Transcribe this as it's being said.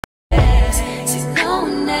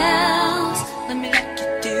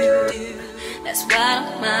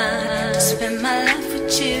spend my life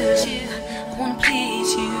with you. I wanna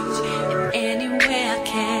please you in any way I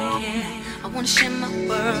can. I wanna share my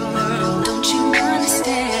world. Don't you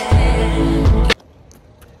understand?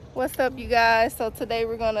 What's up, you guys? So today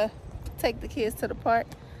we're gonna take the kids to the park.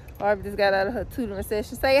 Barbie just got out of her tutoring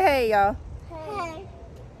session. Say hey, y'all. Hey.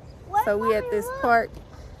 So we at this park.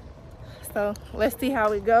 So let's see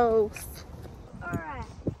how it goes.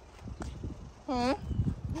 Alright.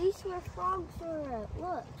 These were frogs are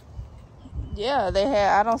look. Yeah, they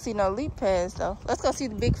had. I don't see no leap pads though. Let's go see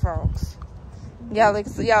the big frogs. Y'all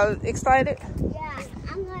excited? Yeah,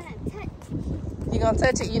 I'm gonna touch it. You gonna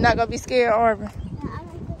touch it? You're not gonna be scared, Arvin? Yeah, I'm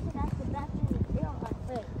gonna touch it at the back and feel my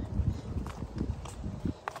foot.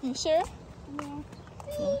 You sure? Yeah.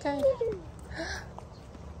 Okay.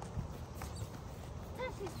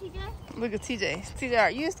 Touch it, TJ. Look at TJ. TJ,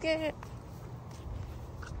 are you scared?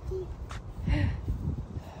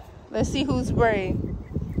 Let's see who's brave.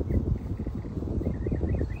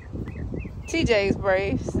 TJ's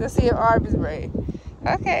brave. Let's see if Arby's brave.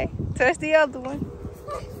 Okay, touch the other one.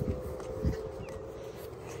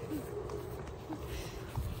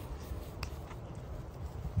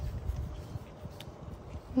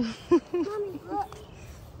 Mommy, look.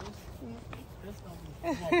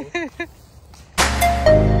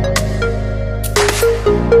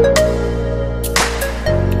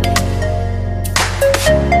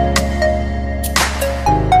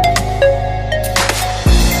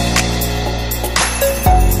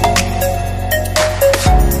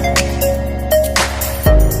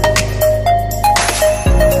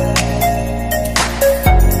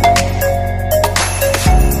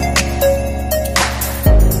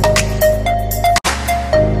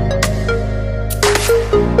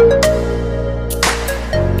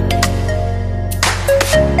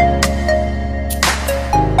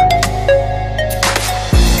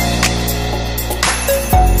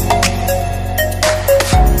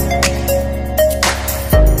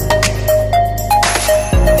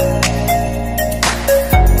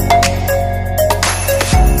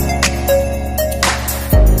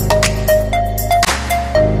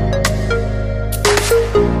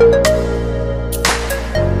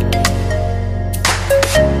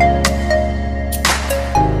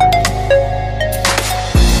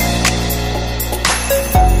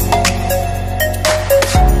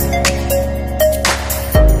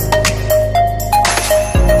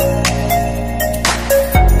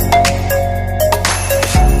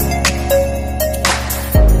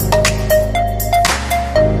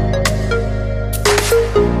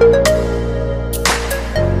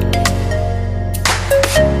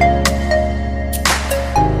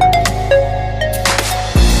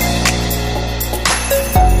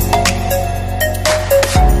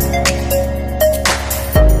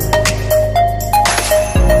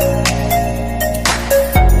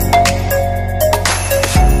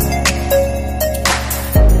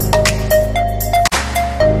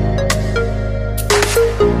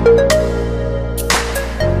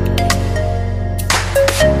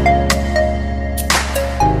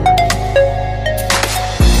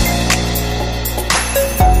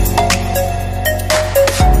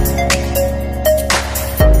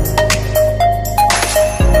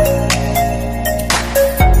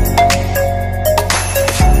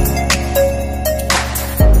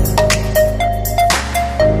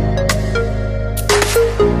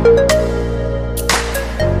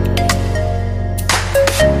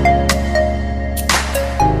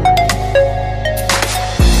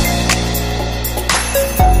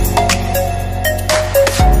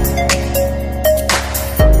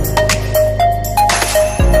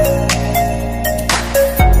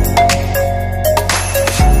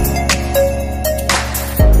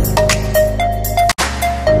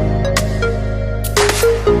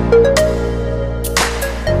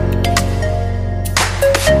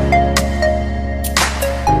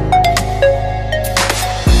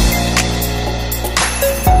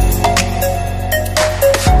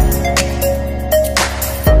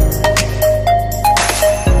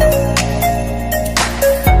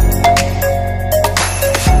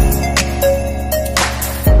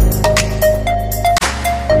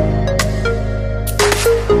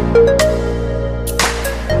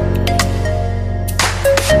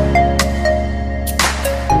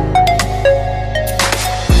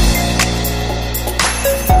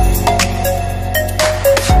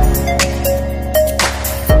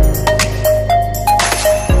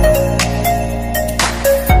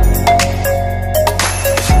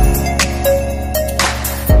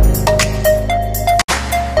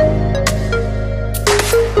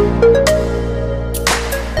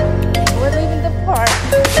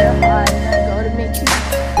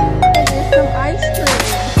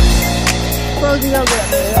 frozen yogurt.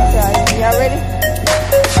 Okay, y'all ready?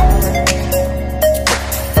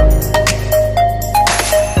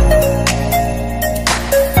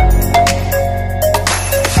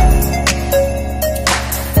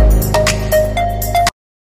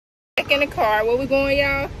 Back in the car. Where we going,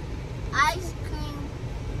 y'all? Ice cream.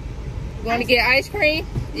 Going to get ice cream?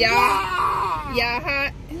 Y'all? Yeah. Y'all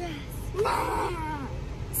hot? Yes. Yeah.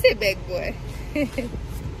 Sit back, boy.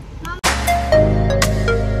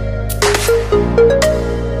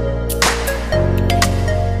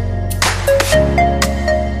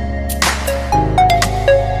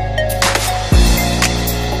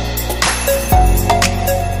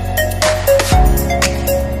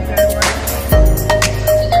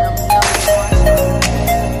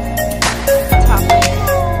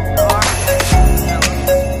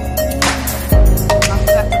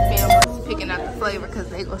 Because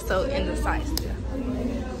they were so indecisive.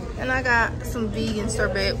 And I got some vegan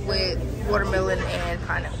sorbet with watermelon and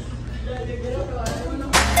pineapple.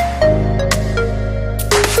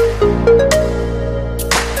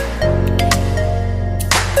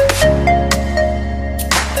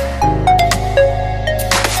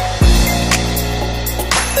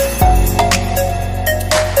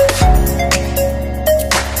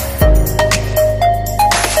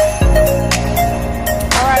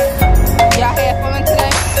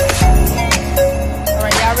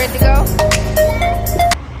 Ready to go?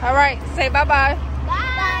 All right, say bye-bye.